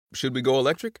Should we go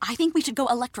electric? I think we should go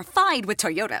electrified with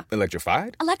Toyota.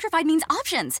 Electrified? Electrified means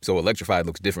options. So electrified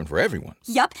looks different for everyone.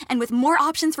 Yup, and with more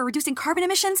options for reducing carbon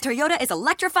emissions, Toyota is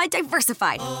electrified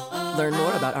diversified. Learn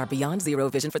more about our Beyond Zero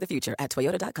vision for the future at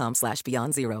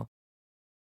toyota.com/Beyond Zero.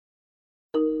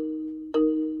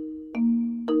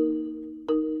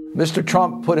 Mr.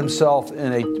 Trump put himself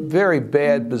in a very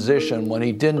bad position when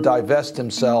he didn't divest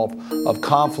himself of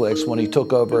conflicts when he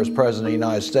took over as president of the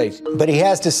United States. But he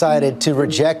has decided to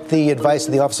reject the advice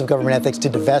of the Office of Government Ethics to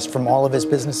divest from all of his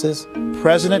businesses.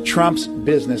 President Trump's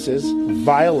businesses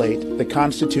violate the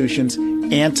Constitution's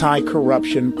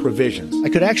anti-corruption provisions. I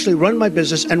could actually run my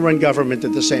business and run government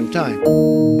at the same time.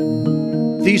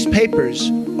 These papers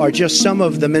are just some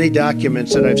of the many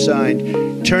documents that I've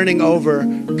signed, turning over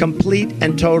complete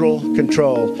and total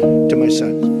control to my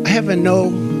son. I have a no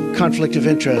conflict of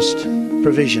interest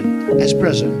provision as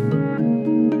president.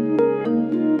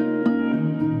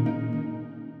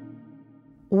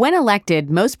 When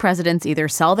elected, most presidents either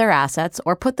sell their assets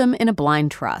or put them in a blind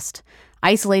trust.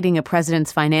 Isolating a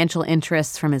president's financial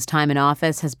interests from his time in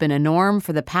office has been a norm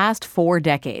for the past 4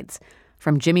 decades.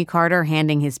 From Jimmy Carter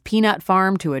handing his peanut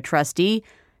farm to a trustee,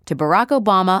 to Barack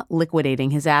Obama liquidating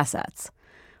his assets.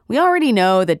 We already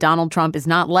know that Donald Trump is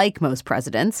not like most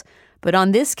presidents, but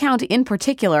on this count in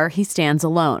particular, he stands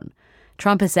alone.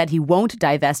 Trump has said he won't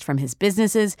divest from his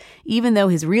businesses, even though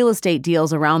his real estate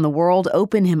deals around the world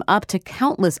open him up to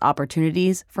countless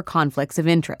opportunities for conflicts of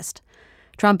interest.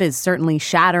 Trump is certainly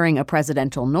shattering a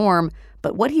presidential norm,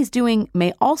 but what he's doing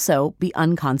may also be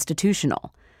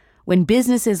unconstitutional. When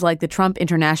businesses like the Trump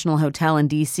International Hotel in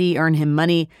D.C. earn him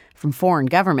money from foreign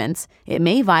governments, it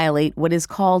may violate what is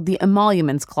called the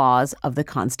Emoluments Clause of the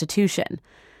Constitution.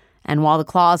 And while the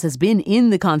clause has been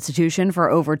in the Constitution for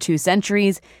over 2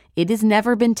 centuries, it has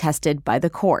never been tested by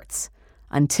the courts.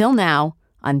 Until now,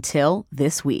 until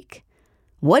this week.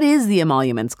 What is the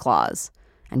Emoluments Clause?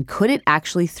 And could it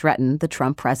actually threaten the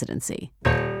Trump presidency?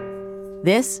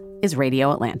 This is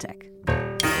Radio Atlantic.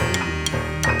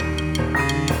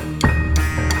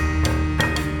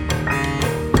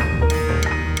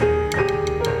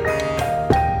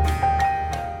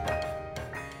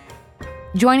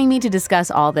 Joining me to discuss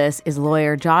all this is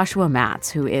lawyer Joshua Matz,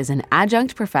 who is an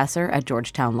adjunct professor at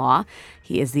Georgetown Law.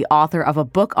 He is the author of a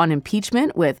book on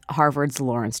impeachment with Harvard's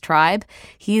Lawrence Tribe.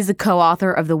 He is the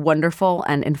co-author of the wonderful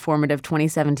and informative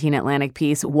 2017 Atlantic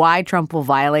piece, Why Trump Will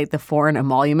Violate the Foreign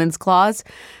Emoluments Clause.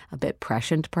 A bit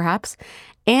prescient, perhaps.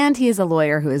 And he is a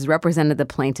lawyer who has represented the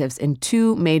plaintiffs in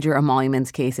 2 major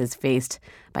emoluments cases faced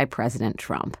by President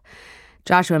Trump.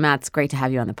 Joshua Matz, great to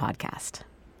have you on the podcast.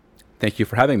 Thank you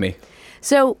for having me.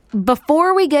 So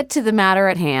before we get to the matter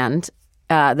at hand,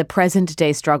 the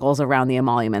present-day struggles around the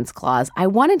Emoluments Clause, I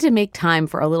wanted to make time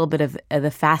for a little bit of the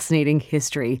fascinating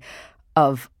history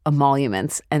of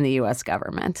emoluments and the U.S.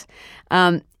 government.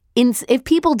 If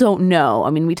people don't know,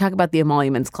 I mean, we talk about the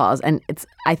Emoluments Clause, and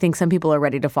I think some people are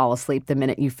ready to fall asleep the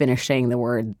minute you finish saying the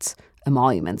words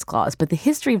Emoluments Clause. But the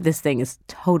history of this thing is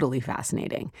totally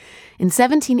fascinating. In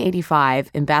 1785,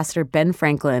 Ambassador Ben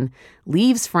Franklin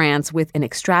leaves France with an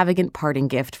extravagant parting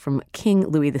gift from King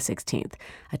Louis XVI,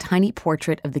 a tiny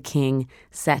portrait of the king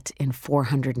set in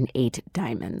 408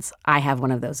 diamonds. I have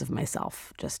one of those of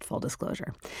myself, just full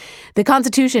disclosure. The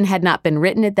Constitution had not been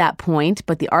written at that point,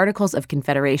 but the Articles of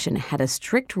Confederation had a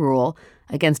strict rule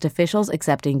against officials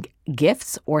accepting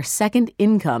gifts or second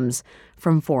incomes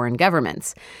from foreign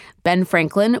governments. Ben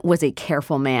Franklin was a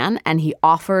careful man, and he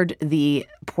offered the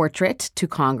portrait to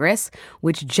Congress,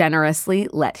 which generously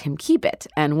let him keep it.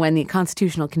 And when the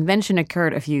Constitutional Convention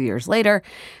occurred a few years later,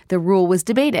 the rule was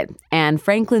debated, and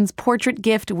Franklin's portrait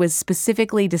gift was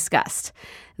specifically discussed.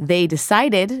 They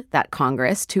decided, that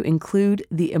Congress, to include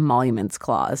the Emoluments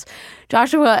Clause.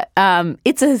 Joshua,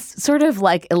 it's a sort of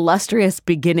like illustrious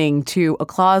beginning to a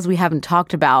clause we haven't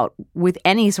talked about with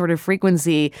any sort of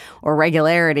frequency or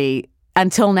regularity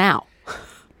until now.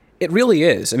 It really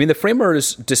is. I mean, the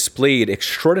framers displayed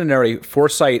extraordinary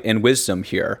foresight and wisdom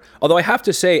here. Although I have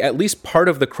to say, at least part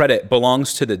of the credit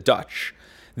belongs to the Dutch.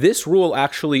 This rule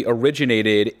actually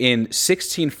originated in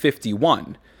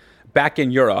 1651. Back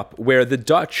in Europe, where the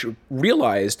Dutch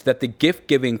realized that the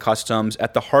gift-giving customs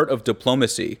at the heart of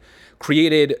diplomacy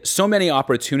created so many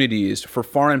opportunities for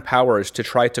foreign powers to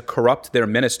try to corrupt their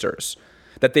ministers,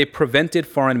 that they prevented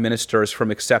foreign ministers from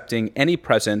accepting any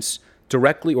presents,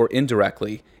 directly or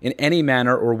indirectly, in any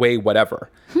manner or way whatever.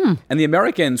 And the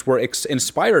Americans were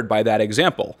inspired by that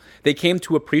example. They came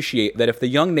to appreciate that if the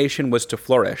young nation was to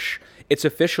flourish, its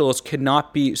officials could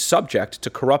not be subject to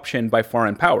corruption by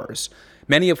foreign powers,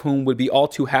 many of whom would be all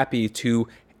too happy to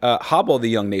hobble the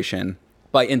young nation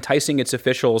by enticing its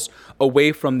officials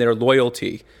away from their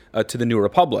loyalty to the new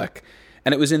republic.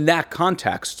 And it was in that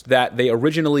context that they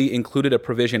originally included a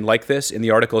provision like this in the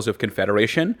Articles of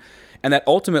Confederation, and that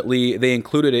ultimately they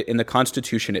included it in the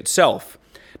Constitution itself.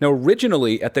 Now,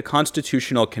 originally at the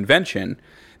Constitutional Convention,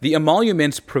 the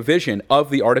emoluments provision of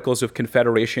the Articles of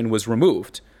Confederation was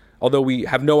removed, although we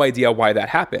have no idea why that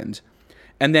happened.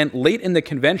 And then late in the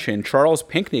convention, Charles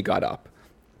Pinckney got up,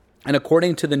 and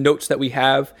according to the notes that we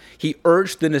have, he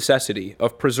urged the necessity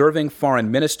of preserving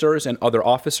foreign ministers and other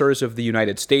officers of the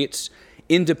United States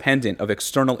independent of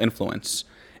external influence.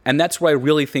 And that's where I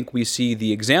really think we see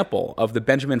the example of the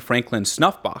Benjamin Franklin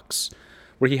snuff box,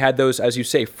 where he had those, as you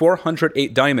say,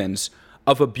 408 diamonds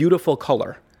of a beautiful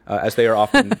color, as they are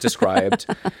often described.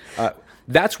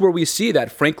 That's where we see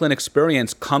that Franklin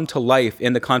experience come to life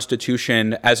in the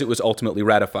Constitution as it was ultimately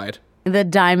ratified. The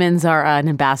diamonds are an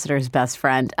ambassador's best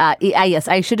friend. Yes,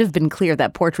 I should have been clear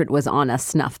that portrait was on a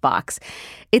snuff box.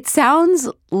 It sounds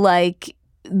like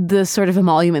the sort of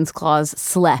emoluments clause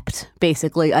slept,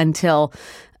 basically, until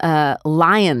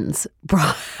Lyons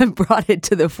brought it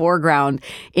to the foreground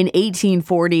in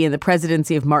 1840 in the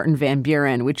presidency of Martin Van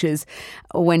Buren, which is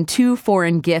when two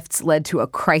foreign gifts led to a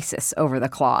crisis over the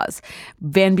clause.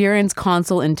 Van Buren's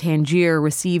consul in Tangier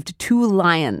received 2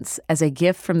 lions as a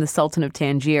gift from the Sultan of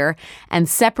Tangier, and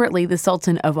separately the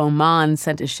Sultan of Oman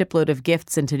sent a shipload of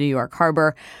gifts into New York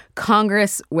Harbor.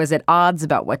 Congress was at odds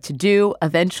about what to do.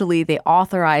 Eventually, they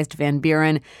authorized Van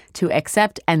Buren to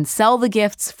accept and sell the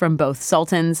gifts from both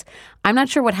sultans. I'm not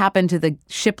sure what happened to the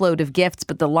shipload of gifts,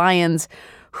 but the lions,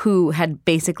 who had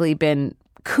basically been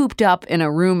cooped up in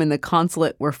a room in the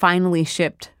consulate, were finally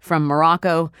shipped from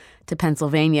Morocco to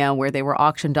Pennsylvania, where they were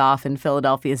auctioned off in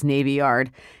Philadelphia's Navy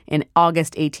Yard in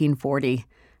August 1840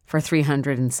 for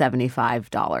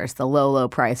 $375. The low, low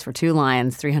price for 2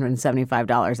 lions,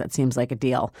 $375. That seems like a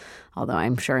deal, although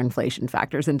I'm sure inflation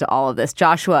factors into all of this.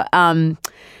 Joshua, and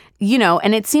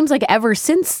it seems like ever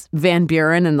since Van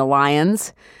Buren and the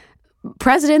lions,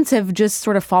 presidents have just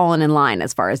sort of fallen in line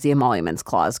as far as the emoluments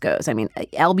clause goes. I mean,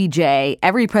 LBJ,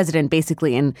 every president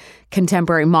basically in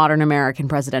contemporary modern American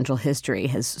presidential history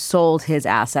has sold his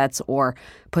assets or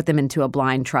put them into a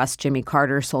blind trust. Jimmy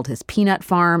Carter sold his peanut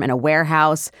farm and a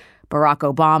warehouse. Barack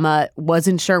Obama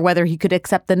wasn't sure whether he could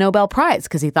accept the Nobel Prize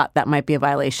because he thought that might be a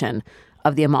violation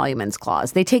of the emoluments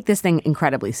clause. They take this thing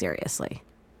incredibly seriously.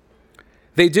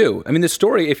 They do. I mean, the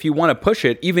story, if you want to push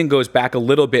it, even goes back a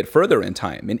little bit further in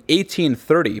time. In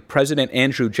 1830, President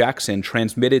Andrew Jackson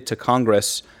transmitted to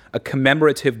Congress a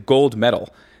commemorative gold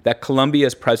medal that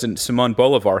Colombia's President Simón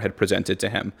Bolívar had presented to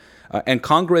him. And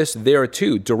Congress there,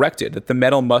 too, directed that the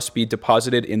medal must be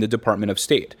deposited in the Department of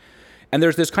State. And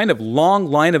there's this kind of long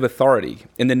line of authority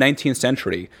in the 19th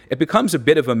century. It becomes a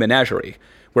bit of a menagerie,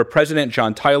 where President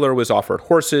John Tyler was offered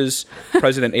horses,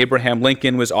 President Abraham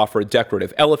Lincoln was offered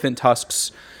decorative elephant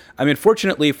tusks. I mean,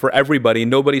 fortunately for everybody,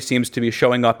 nobody seems to be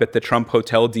showing up at the Trump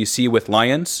Hotel D.C. with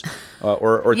lions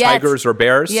or tigers or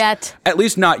bears. Yet. At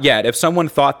least not yet. If someone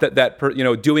thought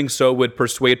that doing so would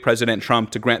persuade President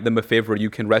Trump to grant them a favor, you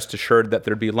can rest assured that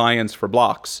there'd be lions for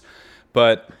blocks.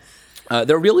 But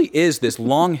there really is this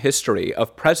long history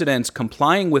of presidents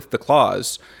complying with the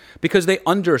clause because they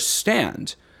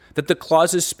understand that the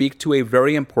clauses speak to a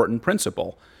very important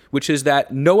principle, which is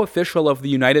that no official of the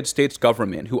United States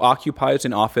government who occupies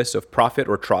an office of profit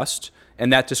or trust,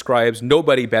 and that describes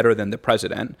nobody better than the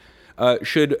president,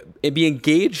 should be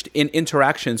engaged in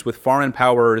interactions with foreign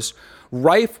powers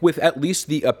rife with at least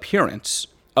the appearance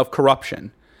of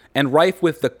corruption, and rife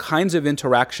with the kinds of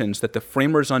interactions that the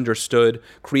framers understood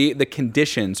create the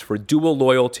conditions for dual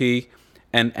loyalty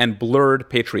and blurred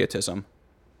patriotism.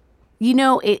 You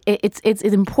know, it's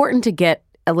important to get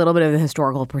a little bit of the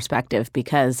historical perspective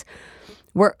because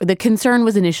the concern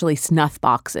was initially snuff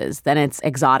boxes, then it's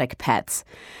exotic pets.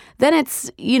 Then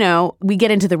it's, we get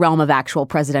into the realm of actual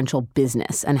presidential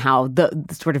business and how the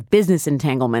sort of business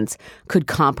entanglements could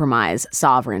compromise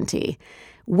sovereignty.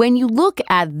 When you look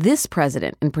at this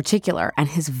president in particular and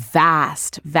his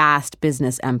vast, vast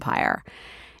business empire,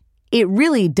 it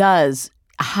really does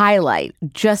highlight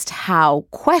just how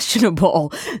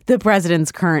questionable the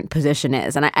president's current position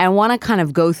is. And I want to kind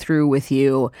of go through with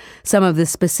you some of the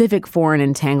specific foreign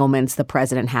entanglements the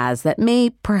president has that may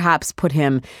perhaps put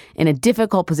him in a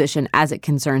difficult position as it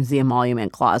concerns the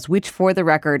emolument clause, which, for the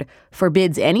record,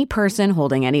 forbids any person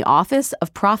holding any office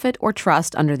of profit or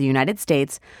trust under the United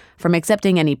States from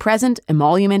accepting any present,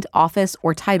 emolument, office,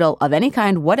 or title of any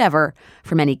kind whatever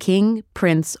from any king,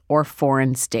 prince, or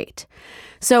foreign state.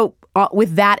 So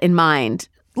with that in mind,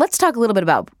 let's talk a little bit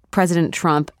about President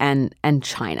Trump and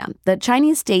China. The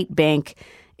Chinese state bank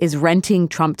is renting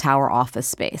Trump Tower office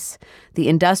space. The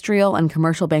Industrial and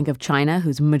Commercial Bank of China,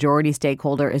 whose majority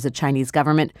stakeholder is the Chinese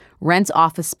government, rents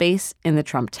office space in the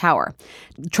Trump Tower.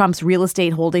 Trump's real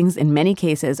estate holdings, in many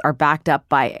cases, are backed up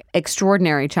by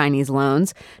extraordinary Chinese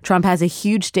loans. Trump has a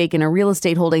huge stake in a real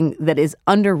estate holding that is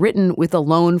underwritten with a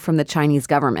loan from the Chinese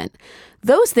government.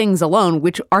 Those things alone,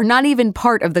 which are not even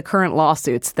part of the current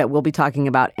lawsuits that we'll be talking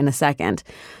about in a second.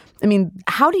 I mean,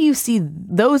 how do you see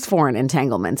those foreign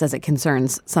entanglements as it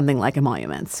concerns something like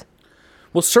emoluments?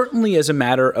 Well, certainly as a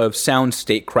matter of sound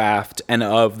statecraft and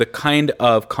of the kind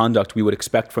of conduct we would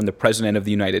expect from the President of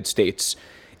the United States,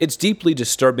 it's deeply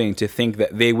disturbing to think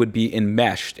that they would be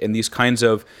enmeshed in these kinds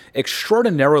of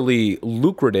extraordinarily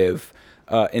lucrative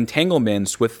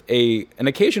entanglements with an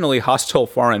occasionally hostile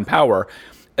foreign power,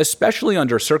 especially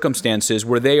under circumstances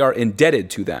where they are indebted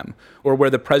to them or where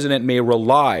the president may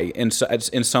rely in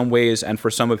some ways and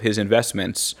for some of his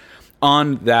investments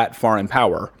on that foreign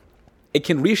power. It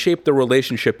can reshape the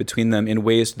relationship between them in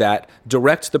ways that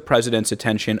direct the president's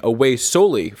attention away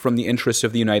solely from the interests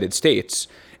of the United States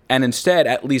and instead,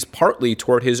 at least partly,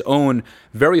 toward his own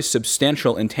very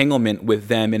substantial entanglement with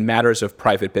them in matters of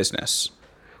private business.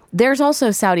 There's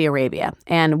also Saudi Arabia,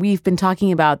 and we've been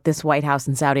talking about this White House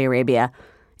in Saudi Arabia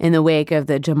in the wake of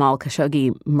the Jamal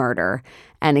Khashoggi murder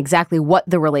and exactly what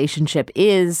the relationship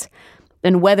is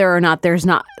and whether or not there's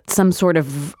not some sort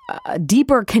of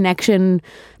deeper connection,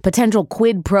 potential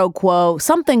quid pro quo,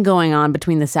 something going on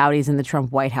between the Saudis and the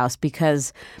Trump White House,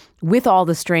 because with all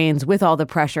the strains, with all the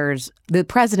pressures, the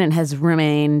president has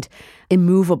remained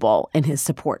immovable in his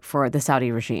support for the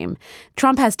Saudi regime.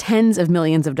 Trump has tens of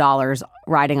millions of dollars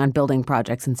riding on building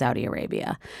projects in Saudi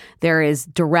Arabia. There is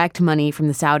direct money from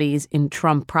the Saudis in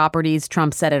Trump properties.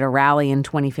 Trump said at a rally in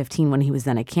 2015 when he was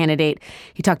then a candidate,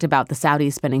 he talked about the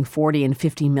Saudis spending $40 and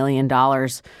 $50 million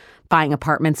buying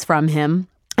apartments from him.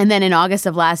 And then in August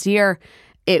of last year,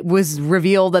 it was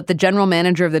revealed that the general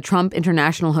manager of the Trump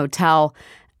International Hotel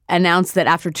announced that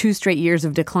after 2 straight years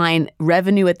of decline,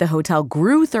 revenue at the hotel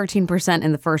grew 13%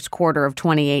 in the first quarter of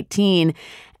 2018.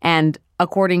 And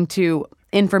according to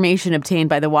information obtained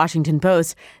by the Washington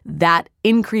Post, that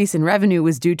increase in revenue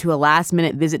was due to a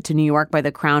last-minute visit to New York by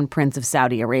the Crown Prince of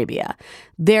Saudi Arabia.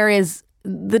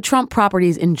 The Trump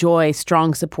properties enjoy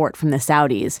strong support from the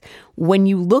Saudis. When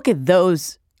you look at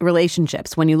those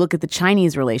relationships, when you look at the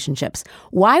Chinese relationships,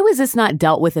 why was this not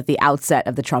dealt with at the outset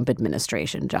of the Trump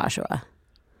administration, Joshua?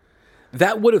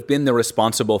 That would have been the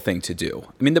responsible thing to do.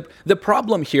 I mean, the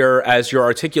problem here, as your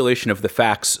articulation of the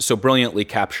facts so brilliantly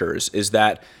captures, is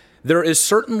that there is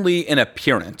certainly an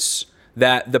appearance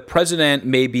that the president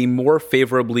may be more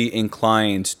favorably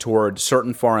inclined toward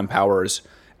certain foreign powers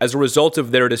as a result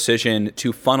of their decision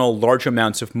to funnel large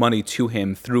amounts of money to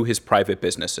him through his private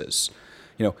businesses.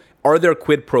 You know, are there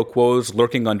quid pro quos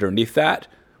lurking underneath that?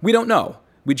 We don't know.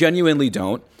 We genuinely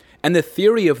don't. And the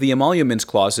theory of the emoluments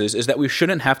clauses is that we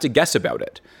shouldn't have to guess about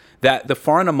it, that the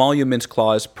foreign emoluments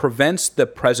clause prevents the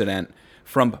president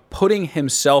from putting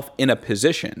himself in a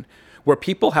position where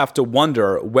people have to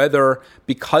wonder whether,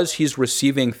 because he's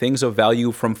receiving things of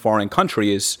value from foreign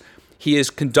countries, he is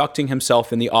conducting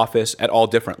himself in the office at all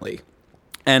differently.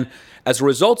 And as a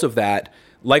result of that,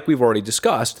 like we've already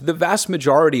discussed, the vast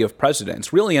majority of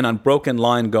presidents, really an unbroken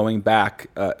line going back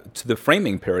to the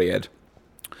framing period,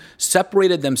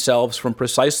 separated themselves from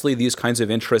precisely these kinds of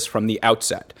interests from the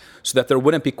outset so that there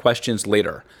wouldn't be questions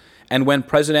later. And when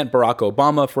President Barack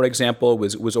Obama, for example,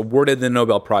 was awarded the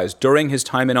Nobel Prize during his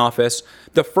time in office,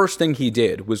 the first thing he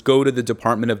did was go to the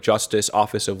Department of Justice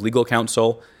Office of Legal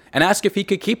Counsel and ask if he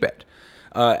could keep it.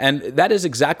 And that is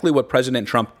exactly what President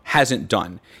Trump hasn't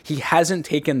done. He hasn't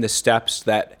taken the steps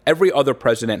that every other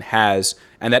president has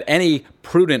and that any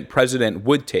prudent president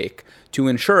would take to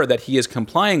ensure that he is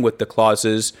complying with the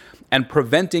clauses and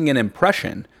preventing an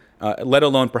impression, let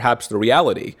alone perhaps the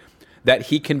reality, that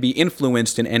he can be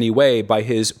influenced in any way by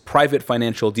his private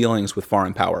financial dealings with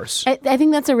foreign powers. I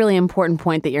think that's a really important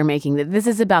point that you're making, that this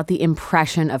is about the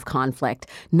impression of conflict,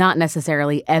 not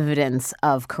necessarily evidence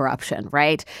of corruption,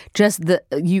 right? Just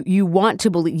you want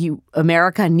to believe,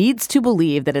 America needs to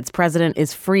believe that its president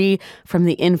is free from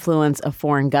the influence of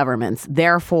foreign governments.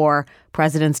 Therefore,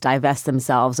 presidents divest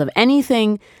themselves of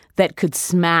anything that could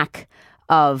smack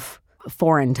of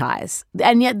foreign ties.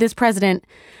 And yet this president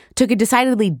took a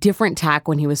decidedly different tack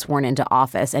when he was sworn into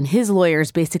office. And his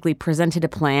lawyers basically presented a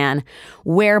plan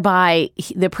whereby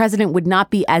the president would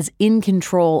not be as in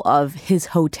control of his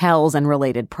hotels and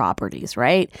related properties,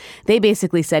 right? They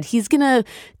basically said he's going to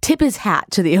tip his hat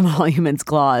to the Emoluments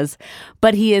Clause,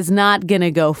 but he is not going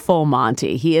to go full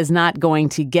Monty. He is not going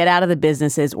to get out of the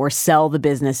businesses or sell the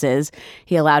businesses.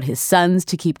 He allowed his sons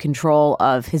to keep control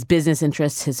of his business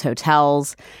interests, his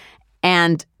hotels.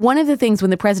 And one of the things when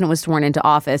the president was sworn into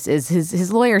office is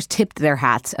his lawyers tipped their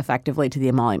hats effectively to the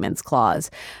Emoluments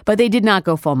Clause. But they did not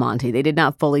go full Monty. They did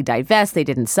not fully divest. They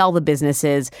didn't sell the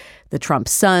businesses. The Trump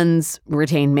sons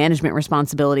retained management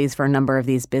responsibilities for a number of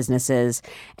these businesses.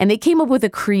 And they came up with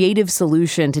a creative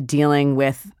solution to dealing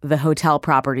with the hotel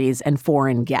properties and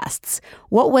foreign guests.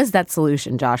 What was that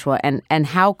solution, Joshua, and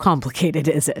how complicated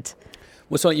is it?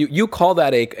 Well, so you call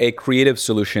that a creative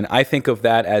solution. I think of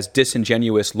that as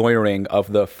disingenuous lawyering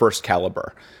of the first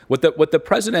caliber. What the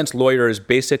president's lawyers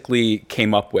basically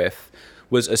came up with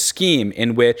was a scheme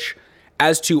in which,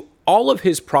 as to all of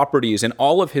his properties and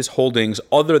all of his holdings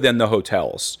other than the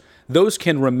hotels, those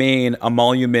can remain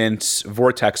emoluments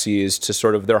vortexes to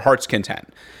sort of their heart's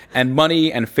content. And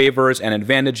money and favors and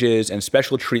advantages and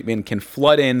special treatment can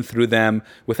flood in through them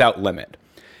without limit.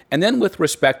 And then with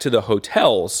respect to the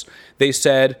hotels, they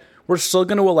said, we're still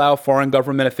going to allow foreign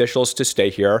government officials to stay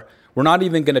here. We're not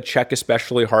even going to check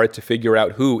especially hard to figure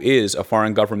out who is a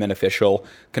foreign government official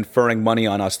conferring money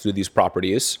on us through these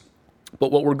properties.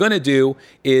 But what we're going to do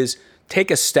is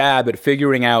take a stab at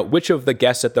figuring out which of the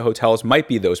guests at the hotels might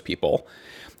be those people.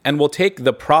 And we'll take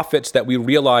the profits that we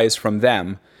realize from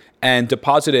them and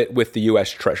deposit it with the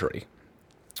U.S. Treasury.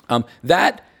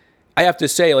 That, I have to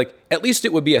say, at least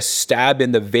it would be a stab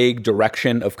in the vague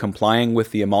direction of complying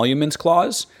with the Emoluments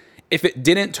Clause. If it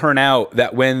didn't turn out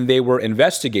that when they were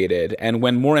investigated and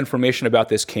when more information about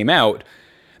this came out,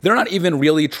 they're not even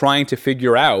really trying to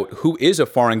figure out who is a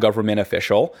foreign government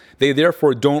official. They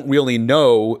therefore don't really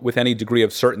know with any degree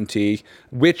of certainty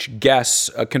which guests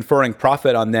conferring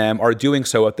profit on them are doing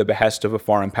so at the behest of a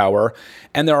foreign power.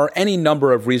 And there are any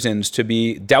number of reasons to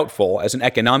be doubtful as an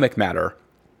economic matter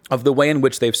of the way in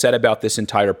which they've set about this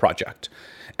entire project.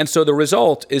 And so the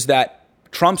result is that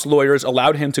Trump's lawyers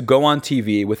allowed him to go on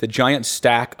TV with a giant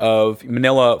stack of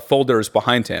manila folders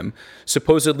behind him,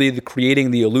 supposedly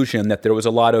creating the illusion that there was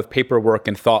a lot of paperwork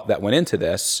and thought that went into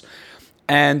this.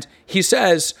 And he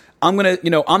says, I'm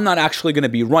not actually going to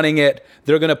be running it.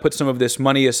 They're going to put some of this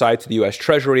money aside to the U.S.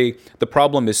 Treasury. The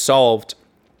problem is solved.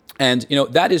 And,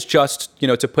 that is just,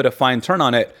 to put a fine turn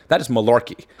on it, that is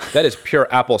malarkey. That is pure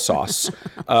applesauce.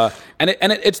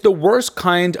 It's the worst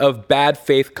kind of bad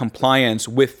faith compliance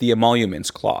with the Emoluments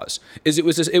Clause. It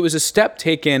was a step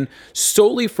taken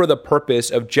solely for the purpose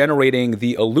of generating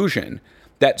the illusion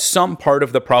that some part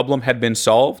of the problem had been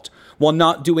solved while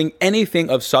not doing anything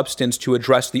of substance to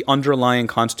address the underlying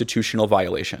constitutional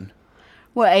violation.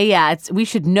 Well, yeah, we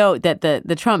should note that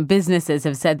the Trump businesses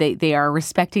have said they are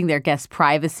respecting their guests'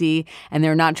 privacy and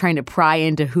they're not trying to pry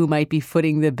into who might be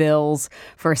footing the bills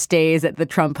for stays at the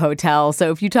Trump hotel.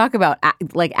 So if you talk about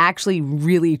actually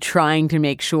really trying to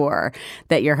make sure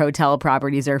that your hotel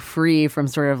properties are free from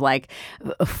sort of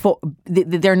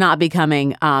they're not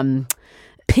becoming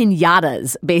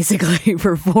piñatas basically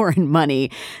for foreign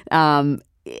money,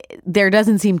 there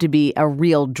doesn't seem to be a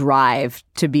real drive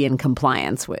to be in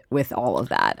compliance with all of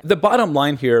that. The bottom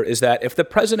line here is that if the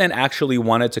president actually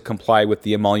wanted to comply with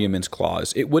the Emoluments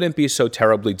Clause, it wouldn't be so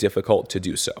terribly difficult to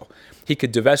do so. He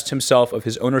could divest himself of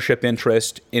his ownership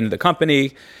interest in the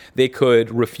company. They could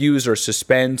refuse or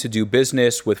suspend to do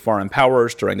business with foreign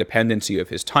powers during the pendency of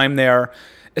his time there.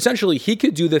 Essentially, he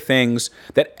could do the things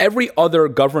that every other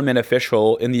government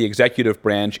official in the executive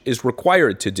branch is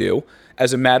required to do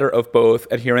as a matter of both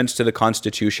adherence to the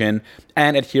Constitution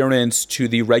and adherence to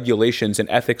the regulations and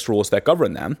ethics rules that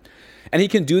govern them. And he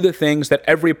can do the things that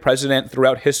every president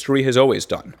throughout history has always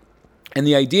done. And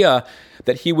the idea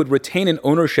that he would retain an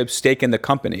ownership stake in the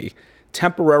company,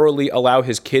 temporarily allow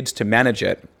his kids to manage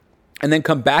it, and then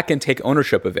come back and take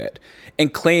ownership of it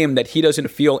and claim that he doesn't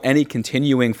feel any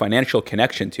continuing financial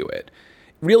connection to it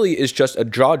really is just a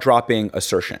jaw-dropping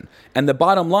assertion. And the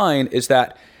bottom line is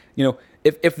that,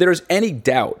 if there's any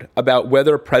doubt about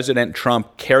whether President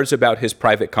Trump cares about his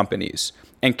private companies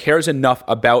and cares enough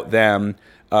about them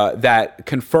that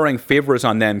conferring favors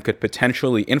on them could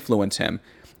potentially influence him,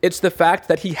 it's the fact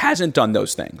that he hasn't done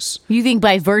those things. You think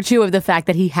by virtue of the fact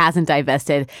that he hasn't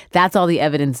divested, that's all the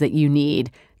evidence that you need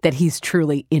that he's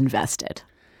truly invested?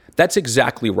 That's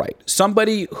exactly right.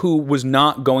 Somebody who was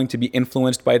not going to be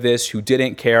influenced by this, who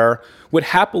didn't care, would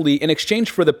happily, in exchange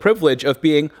for the privilege of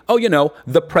being,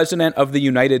 the president of the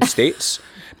United States,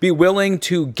 be willing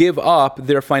to give up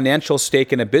their financial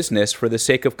stake in a business for the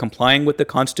sake of complying with the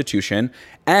Constitution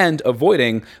and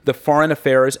avoiding the foreign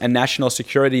affairs and national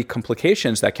security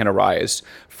complications that can arise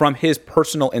from his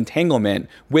personal entanglement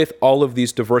with all of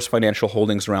these diverse financial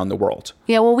holdings around the world.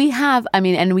 Yeah, well, we have,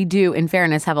 and we do, in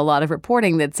fairness, have a lot of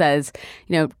reporting that says,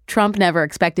 Trump never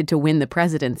expected to win the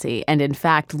presidency and, in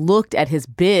fact, looked at his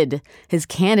bid, his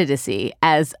candidacy,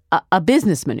 as a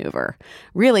business maneuver.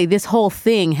 Really, this whole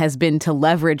thing has been to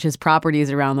leverage his properties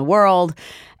around the world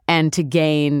and to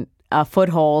gain a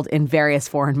foothold in various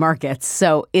foreign markets.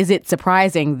 So is it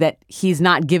surprising that he's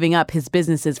not giving up his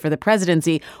businesses for the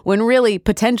presidency when really,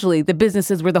 potentially, the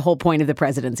businesses were the whole point of the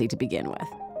presidency to begin with?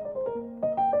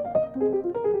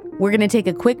 We're going to take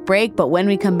a quick break, but when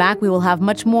we come back, we will have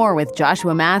much more with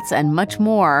Joshua Matz and much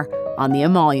more on the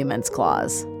Emoluments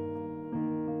Clause.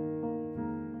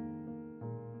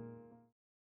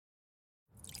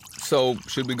 So,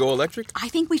 should we go electric? I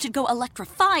think we should go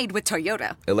electrified with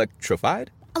Toyota.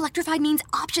 Electrified? Electrified means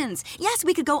options. Yes,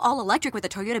 we could go all electric with the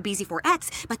Toyota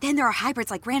BZ4X, but then there are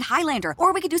hybrids like Grand Highlander,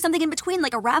 or we could do something in between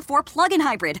like a RAV4 plug-in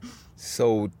hybrid.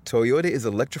 So, Toyota is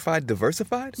electrified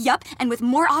diversified? Yup, and with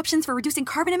more options for reducing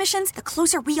carbon emissions, the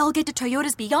closer we all get to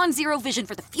Toyota's Beyond Zero vision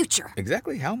for the future.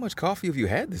 Exactly how much coffee have you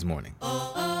had this morning?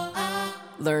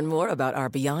 Learn more about our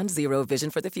Beyond Zero vision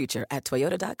for the future at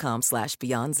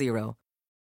toyota.com/Beyond Zero.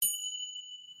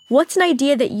 What's an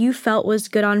idea that you felt was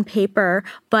good on paper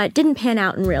but didn't pan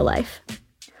out in real life?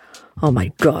 Oh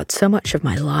my God, so much of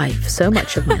my life.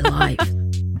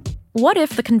 What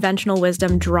if the conventional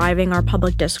wisdom driving our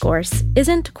public discourse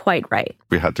isn't quite right?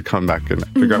 We had to come back and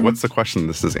figure out what's the question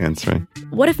this is answering.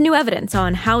 What if new evidence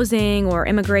on housing or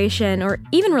immigration or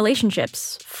even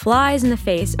relationships flies in the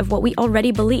face of what we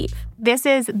already believe? This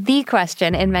is the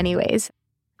question in many ways.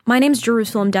 My name's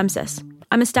Jerusalem Demsis.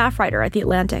 I'm a staff writer at The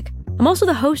Atlantic. I'm also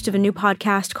the host of a new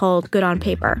podcast called Good on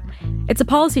Paper. It's a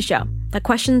policy show that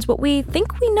questions what we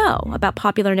think we know about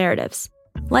popular narratives.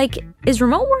 Like, is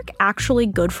remote work actually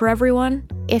good for everyone?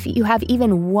 If you have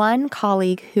even one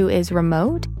colleague who is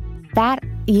remote, that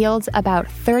yields about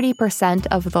 30%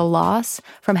 of the loss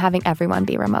from having everyone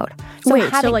be remote. So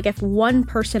if one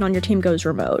person on your team goes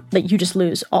remote, you just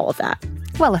lose all of that?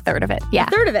 Well, a third of it, yeah.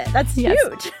 A third of it, that's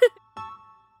huge.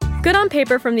 Good on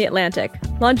Paper from The Atlantic,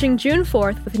 launching June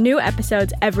 4th with new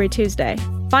episodes every Tuesday.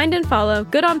 Find and follow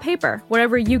Good on Paper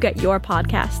wherever you get your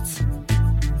podcasts.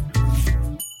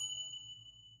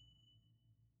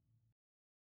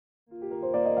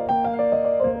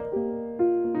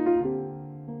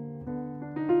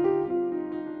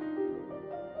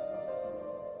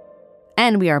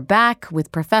 And we are back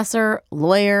with professor,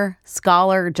 lawyer,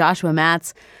 scholar Joshua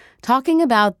Matz talking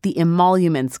about the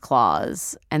Emoluments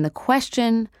Clause and the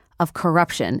question of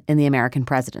corruption in the American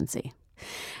presidency.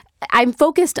 I'm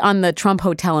focused on the Trump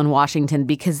Hotel in Washington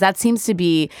because that seems to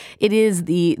be, it is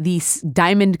the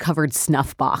diamond-covered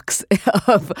snuff box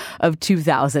of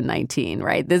 2019,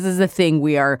 right? This is the thing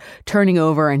we are turning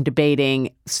over and debating.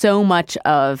 So much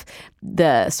of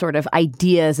the sort of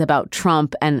ideas about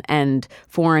Trump and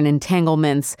foreign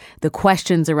entanglements, the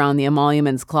questions around the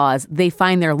Emoluments Clause, they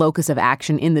find their locus of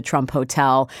action in the Trump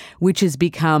Hotel, which has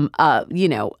become,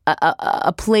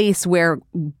 a place where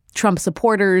Trump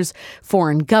supporters,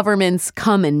 foreign governments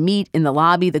come and meet in the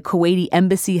lobby. The Kuwaiti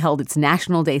embassy held its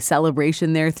National Day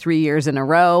celebration there 3 years in a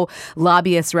row.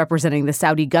 Lobbyists representing the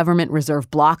Saudi government reserved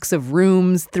blocks of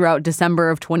rooms throughout December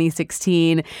of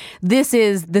 2016. This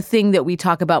is the thing that we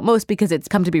talk about most because it's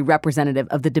come to be representative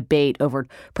of the debate over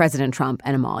President Trump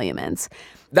and emoluments.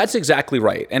 That's exactly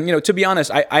right. And, to be honest,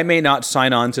 I may not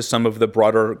sign on to some of the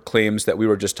broader claims that we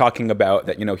were just talking about,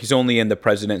 that, he's only in the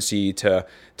presidency to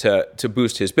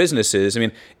boost his businesses. I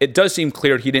mean, it does seem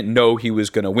clear he didn't know he was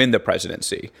going to win the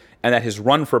presidency and that his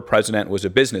run for president was a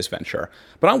business venture.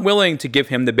 But I'm willing to give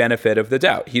him the benefit of the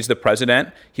doubt. He's the president.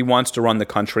 He wants to run the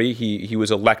country. He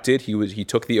was elected. He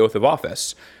took the oath of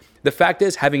office. The fact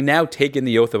is, having now taken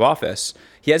the oath of office,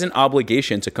 he has an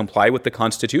obligation to comply with the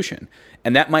Constitution.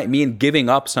 And that might mean giving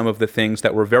up some of the things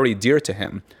that were very dear to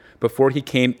him before he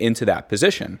came into that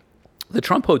position. The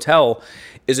Trump Hotel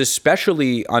is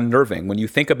especially unnerving when you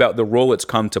think about the role it's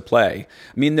come to play.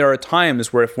 I mean, there are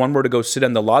times where if one were to go sit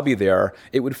in the lobby there,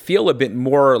 it would feel a bit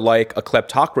more like a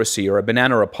kleptocracy or a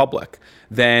banana republic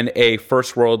than a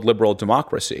first world liberal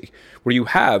democracy, where you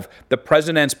have the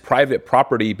president's private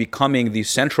property becoming the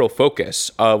central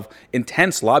focus of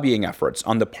intense lobbying efforts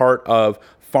on the part of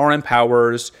foreign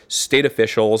powers, state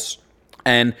officials,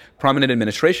 and prominent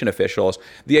administration officials,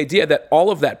 the idea that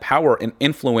all of that power and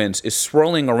influence is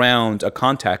swirling around a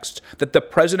context that the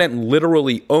president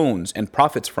literally owns and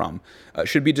profits from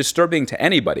should be disturbing to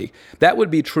anybody. That would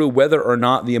be true whether or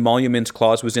not the emoluments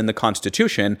clause was in the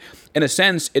Constitution. In a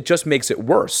sense, it just makes it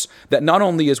worse that not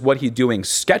only is what he's doing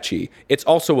sketchy, it's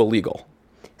also illegal.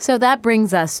 So that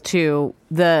brings us to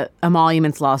the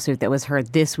emoluments lawsuit that was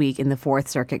heard this week in the Fourth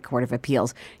Circuit Court of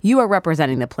Appeals. You are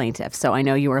representing the plaintiff, so I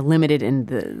know you are limited in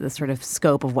the sort of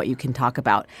scope of what you can talk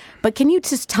about. But can you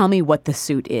just tell me what the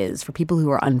suit is for people who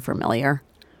are unfamiliar?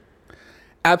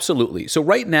 Absolutely. So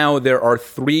right now, there are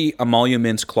 3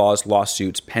 emoluments clause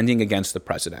lawsuits pending against the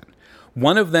president.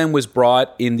 One of them was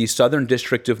brought in the Southern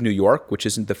District of New York, which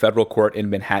is in the federal court in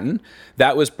Manhattan.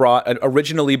 That was brought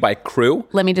originally by CREW.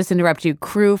 Let me just interrupt you.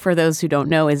 CREW, for those who don't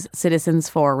know, is Citizens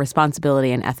for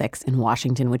Responsibility and Ethics in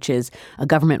Washington, which is a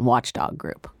government watchdog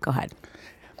group. Go ahead.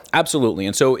 Absolutely.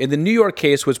 And so in the New York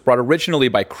case was brought originally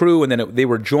by CREW, and then they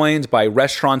were joined by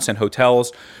restaurants and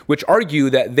hotels, which argue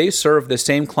that they serve the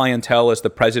same clientele as the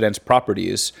president's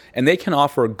properties, and they can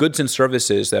offer goods and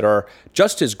services that are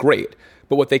just as great.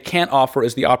 But what they can't offer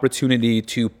is the opportunity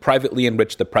to privately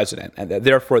enrich the president, and that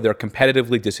therefore they're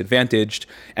competitively disadvantaged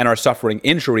and are suffering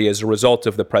injury as a result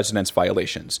of the president's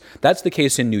violations. That's the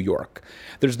case in New York.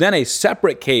 There's then a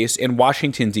separate case in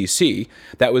Washington, D.C.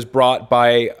 that was brought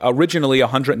by originally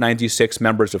 196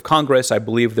 members of Congress. I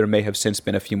believe there may have since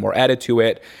been a few more added to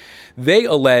it. They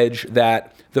allege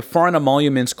that the Foreign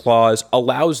Emoluments Clause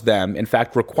allows them, in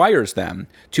fact requires them,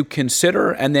 to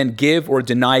consider and then give or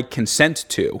deny consent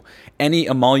to any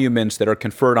emoluments that are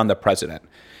conferred on the president.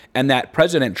 And that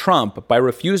President Trump, by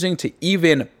refusing to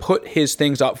even put his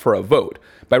things up for a vote,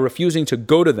 by refusing to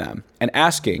go to them and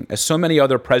asking, as so many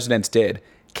other presidents did,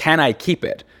 can I keep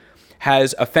it,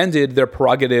 has offended their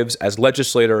prerogatives as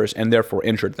legislators and therefore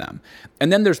injured them.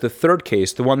 And then there's the third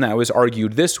case, the one that was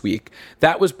argued this week.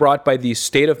 That was brought by the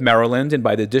state of Maryland and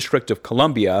by the District of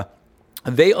Columbia.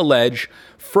 They allege,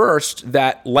 first,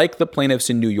 that like the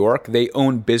plaintiffs in New York, they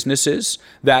own businesses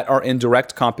that are in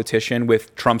direct competition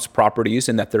with Trump's properties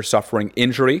and that they're suffering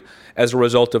injury as a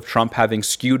result of Trump having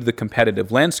skewed the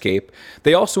competitive landscape.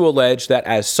 They also allege that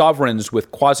as sovereigns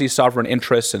with quasi-sovereign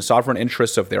interests and sovereign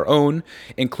interests of their own,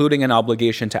 including an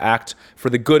obligation to act for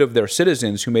the good of their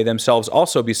citizens who may themselves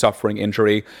also be suffering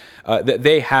injury, that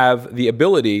they have the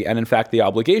ability and, in fact, the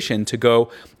obligation to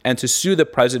go and to sue the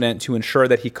president to ensure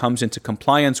that he comes into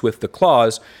compliance with the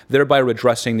clause, thereby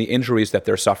redressing the injuries that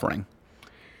they're suffering.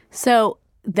 So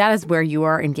that is where you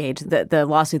are engaged, the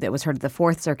lawsuit that was heard at the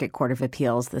Fourth Circuit Court of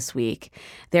Appeals this week.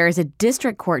 There is a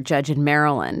district court judge in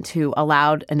Maryland who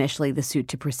allowed initially the suit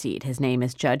to proceed. His name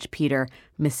is Judge Peter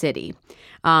Misitti.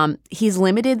 He's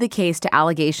limited the case to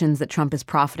allegations that Trump is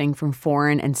profiting from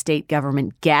foreign and state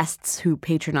government guests who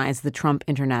patronize the Trump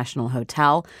International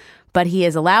Hotel, but he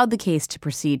has allowed the case to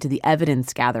proceed to the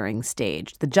evidence-gathering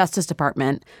stage. The Justice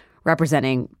Department,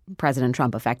 representing President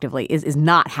Trump effectively, is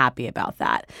not happy about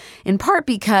that, in part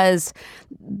because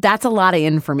that's a lot of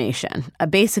information.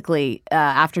 Basically,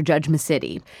 after Judge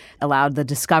Misitti allowed the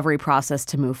discovery process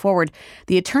to move forward,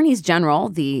 the attorneys general,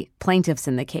 the plaintiffs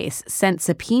in the case, sent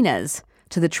subpoenas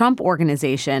to the Trump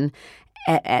Organization,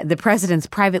 the president's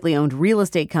privately owned real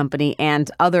estate company,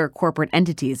 and other corporate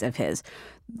entities of his.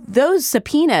 Those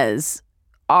subpoenas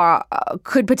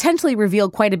could potentially reveal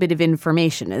quite a bit of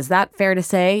information. Is that fair to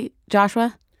say,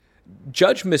 Joshua?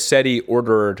 Judge Misitti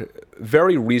ordered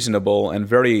very reasonable and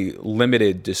very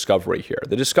limited discovery here.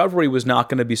 The discovery was not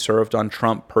going to be served on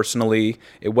Trump personally.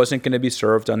 It wasn't going to be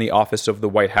served on the office of the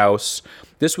White House.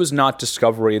 This was not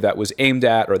discovery that was aimed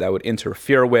at or that would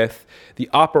interfere with the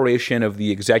operation of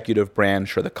the executive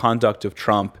branch or the conduct of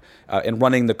Trump in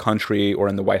running the country or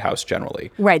in the White House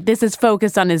generally. Right. This is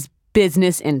focused on his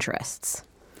business interests.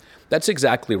 That's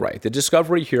exactly right. The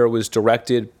discovery here was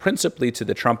directed principally to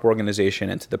the Trump Organization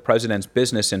and to the president's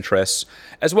business interests,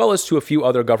 as well as to a few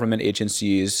other government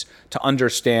agencies to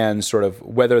understand sort of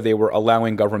whether they were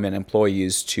allowing government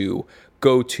employees to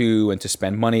go to and to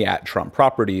spend money at Trump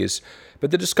properties.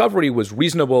 But the discovery was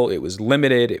reasonable, it was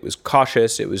limited, it was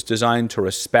cautious, it was designed to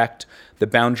respect the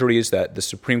boundaries that the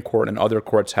Supreme Court and other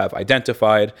courts have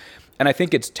identified. And I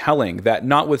think it's telling that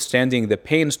notwithstanding the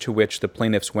pains to which the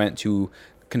plaintiffs went to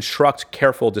construct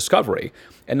careful discovery,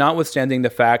 and notwithstanding the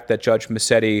fact that Judge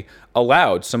Misitti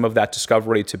allowed some of that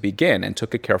discovery to begin and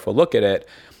took a careful look at it,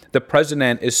 the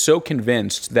president is so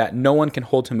convinced that no one can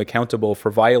hold him accountable for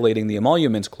violating the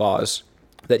Emoluments Clause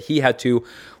that he had to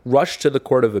rush to the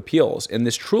Court of Appeals in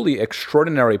this truly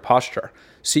extraordinary posture,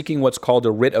 seeking what's called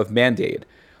a writ of mandate,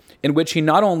 in which he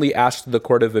not only asked the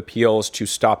Court of Appeals to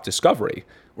stop discovery,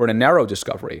 or in a narrow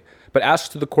discovery, but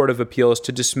asks the Court of Appeals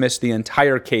to dismiss the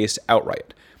entire case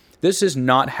outright. This is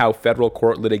not how federal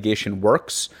court litigation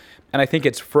works, and I think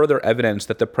it's further evidence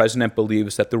that the president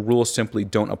believes that the rules simply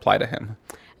don't apply to him.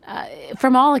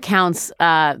 From all accounts,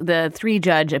 the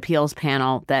 3-judge appeals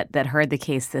panel that heard the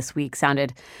case this week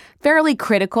sounded fairly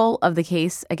critical of the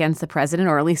case against the president,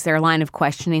 or at least their line of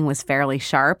questioning was fairly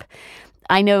sharp.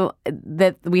 I know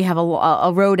that we have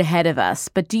a road ahead of us,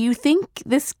 but do you think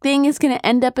this thing is going to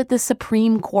end up at the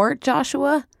Supreme Court,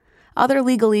 Joshua? Other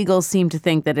legal eagles seem to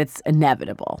think that it's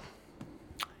inevitable.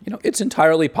 It's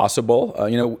entirely possible.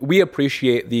 We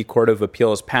appreciate the Court of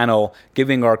Appeals panel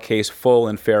giving our case full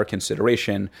and fair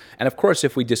consideration. And of course,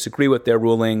 if we disagree with their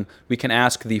ruling, we can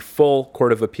ask the full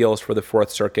Court of Appeals for the Fourth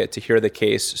Circuit to hear the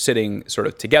case sitting sort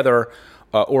of together.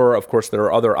 Or, of course, there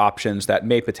are other options that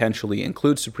may potentially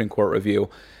include Supreme Court review.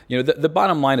 The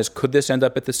bottom line is, could this end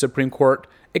up at the Supreme Court?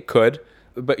 It could.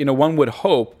 But, one would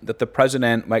hope that the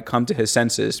president might come to his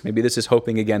senses. Maybe this is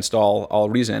hoping against all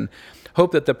reason.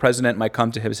 Hope that the president might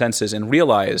come to his senses and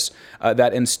realize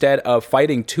that instead of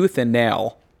fighting tooth and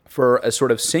nail for a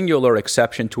sort of singular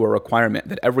exception to a requirement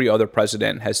that every other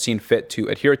president has seen fit to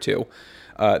adhere to,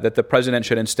 that the president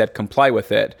should instead comply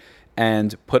with it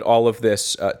and put all of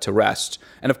this to rest.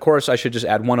 And of course, I should just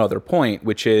add one other point,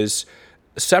 which is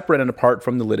separate and apart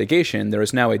from the litigation, there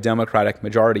is now a Democratic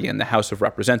majority in the House of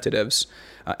Representatives.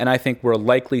 And I think we're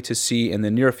likely to see in the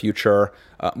near future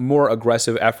more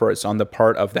aggressive efforts on the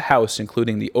part of the House,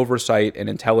 including the Oversight and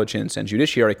Intelligence and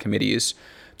Judiciary Committees,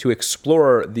 to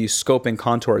explore the scope and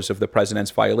contours of the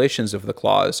president's violations of the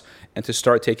clause and to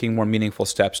start taking more meaningful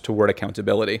steps toward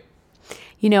accountability.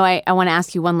 I want to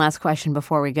ask you one last question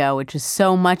before we go, which is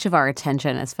so much of our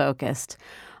attention is focused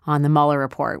on the Mueller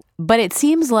report. But it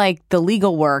seems like the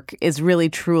legal work is really,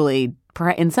 truly,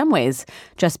 in some ways,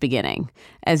 just beginning.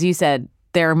 As you said,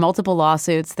 there are multiple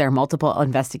lawsuits, there are multiple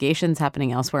investigations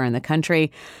happening elsewhere in the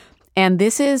country. And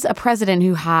this is a president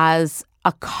who has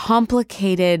a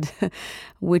complicated,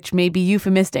 which may be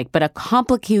euphemistic, but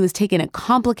who has taken a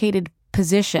complicated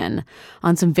position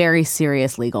on some very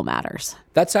serious legal matters.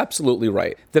 That's absolutely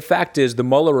right. The fact is, the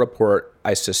Mueller report,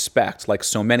 I suspect, like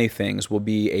so many things, will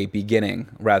be a beginning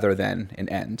rather than an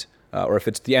end. Or if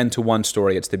it's the end to one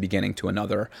story, it's the beginning to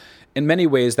another. In many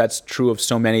ways, that's true of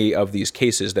so many of these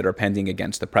cases that are pending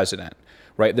against the president,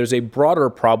 right? There's a broader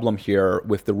problem here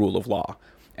with the rule of law.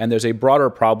 And there's a broader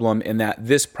problem in that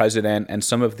this president and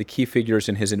some of the key figures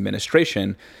in his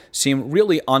administration seem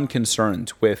really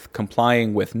unconcerned with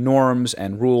complying with norms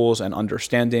and rules and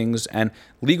understandings and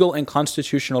legal and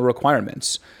constitutional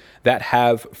requirements that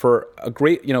have for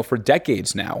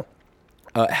decades now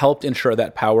helped ensure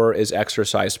that power is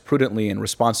exercised prudently and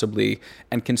responsibly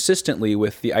and consistently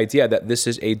with the idea that this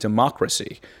is a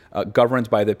democracy governed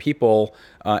by the people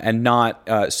and not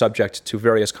subject to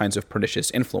various kinds of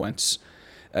pernicious influence.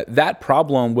 That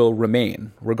problem will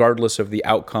remain regardless of the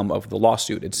outcome of the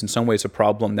lawsuit. It's in some ways a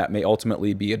problem that may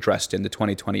ultimately be addressed in the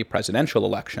 2020 presidential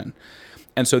election.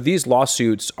 And so these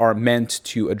lawsuits are meant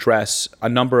to address a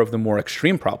number of the more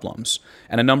extreme problems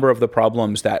and a number of the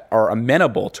problems that are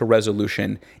amenable to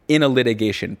resolution in a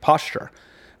litigation posture.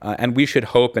 And we should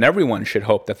hope, and everyone should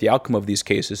hope, that the outcome of these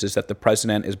cases is that the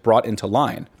president is brought into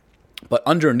line. But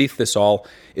underneath this all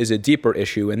is a deeper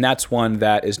issue, and that's one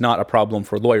that is not a problem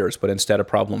for lawyers, but instead a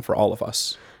problem for all of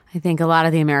us. I think a lot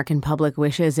of the American public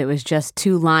wishes it was just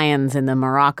 2 lions in the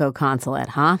Morocco consulate,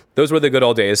 huh? Those were the good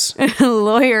old days.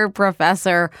 Lawyer,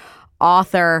 professor,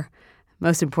 author,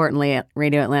 most importantly,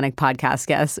 Radio Atlantic podcast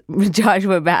guest,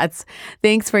 Joshua Batz.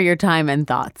 Thanks for your time and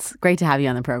thoughts. Great to have you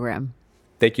on the program.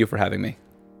 Thank you for having me.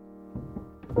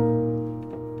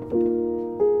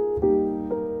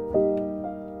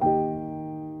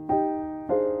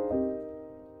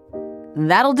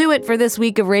 That'll do it for this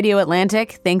week of Radio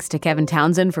Atlantic. Thanks to Kevin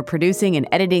Townsend for producing and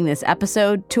editing this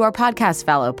episode, to our podcast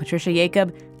fellow, Patricia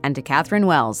Jacob, and to Catherine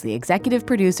Wells, the executive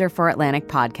producer for Atlantic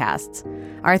Podcasts.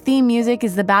 Our theme music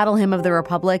is the Battle Hymn of the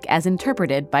Republic as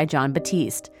interpreted by John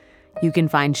Batiste. You can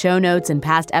find show notes and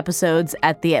past episodes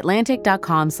at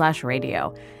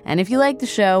theatlantic.com/radio. And if you like the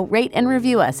show, rate and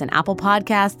review us in Apple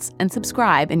Podcasts and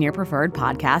subscribe in your preferred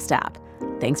podcast app.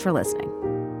 Thanks for listening.